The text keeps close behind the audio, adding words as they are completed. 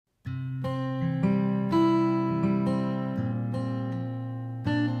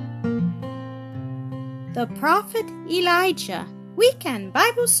The Prophet Elijah Weekend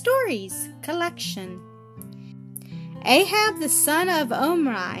Bible Stories Collection. Ahab the son of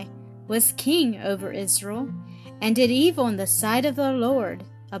Omri was king over Israel, and did evil in the sight of the Lord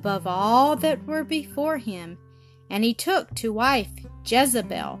above all that were before him. And he took to wife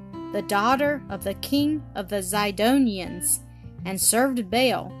Jezebel, the daughter of the king of the Zidonians, and served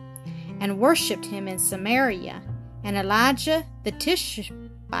Baal, and worshipped him in Samaria. And Elijah the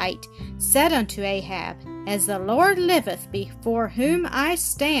Tishbite said unto Ahab, As the Lord liveth, before whom I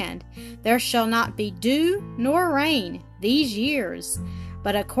stand, there shall not be dew nor rain these years,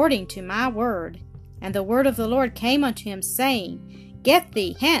 but according to my word. And the word of the Lord came unto him, saying, Get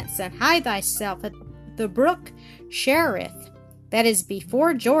thee hence, and hide thyself at the brook Cherith, that is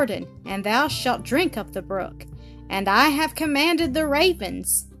before Jordan, and thou shalt drink of the brook. And I have commanded the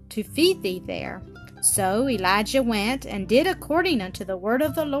ravens to feed thee there. So Elijah went and did according unto the word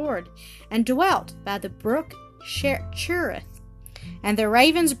of the Lord, and dwelt by the brook Cherith. And the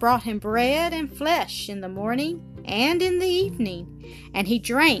ravens brought him bread and flesh in the morning and in the evening, and he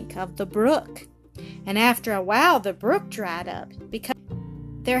drank of the brook. And after a while the brook dried up, because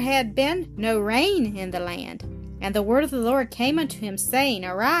there had been no rain in the land. And the word of the Lord came unto him, saying,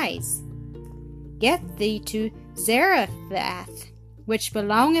 Arise, get thee to Zarephath, which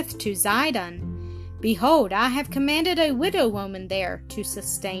belongeth to Zidon. Behold, I have commanded a widow woman there to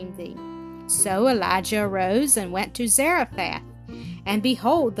sustain thee. So Elijah arose and went to Zarephath. And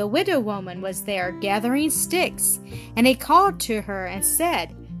behold, the widow woman was there gathering sticks. And he called to her and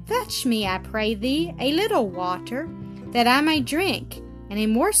said, Fetch me, I pray thee, a little water, that I may drink, and a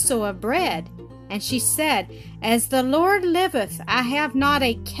morsel of bread. And she said, As the Lord liveth, I have not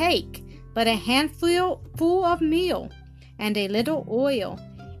a cake, but a handful full of meal, and a little oil.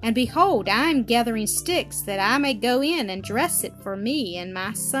 And behold, I am gathering sticks, that I may go in and dress it for me and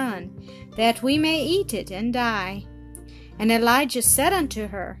my son, that we may eat it and die. And Elijah said unto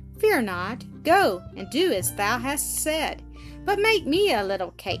her, Fear not, go and do as thou hast said, but make me a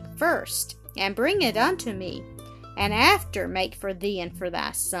little cake first, and bring it unto me, and after make for thee and for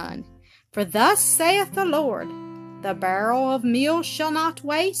thy son. For thus saith the Lord, The barrel of meal shall not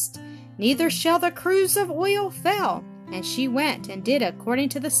waste, neither shall the cruse of oil fail. And she went and did according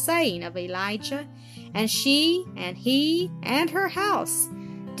to the saying of Elijah, and she and he and her house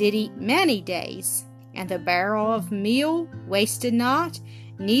did eat many days. And the barrel of meal wasted not,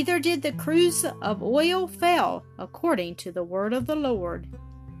 neither did the cruse of oil fail, according to the word of the Lord.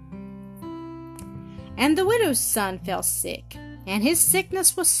 And the widow's son fell sick, and his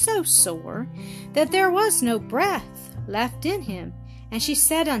sickness was so sore that there was no breath left in him. And she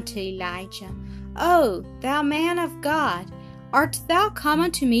said unto Elijah, O thou man of God, art thou come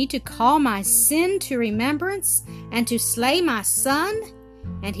unto me to call my sin to remembrance, and to slay my son?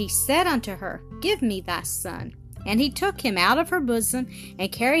 And he said unto her, Give me thy son. And he took him out of her bosom,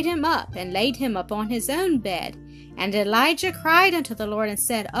 and carried him up, and laid him upon his own bed. And Elijah cried unto the Lord, and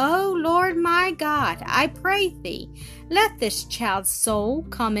said, O Lord my God, I pray thee, let this child's soul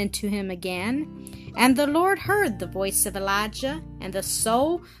come into him again. And the Lord heard the voice of Elijah, and the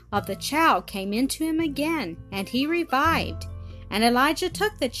soul of the child came into him again, and he revived. And Elijah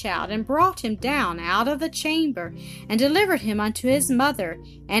took the child, and brought him down out of the chamber, and delivered him unto his mother.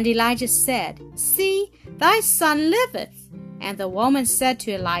 And Elijah said, See, thy son liveth. And the woman said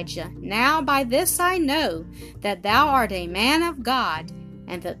to Elijah, Now by this I know that thou art a man of God,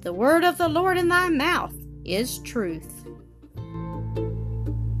 and that the word of the Lord in thy mouth is truth.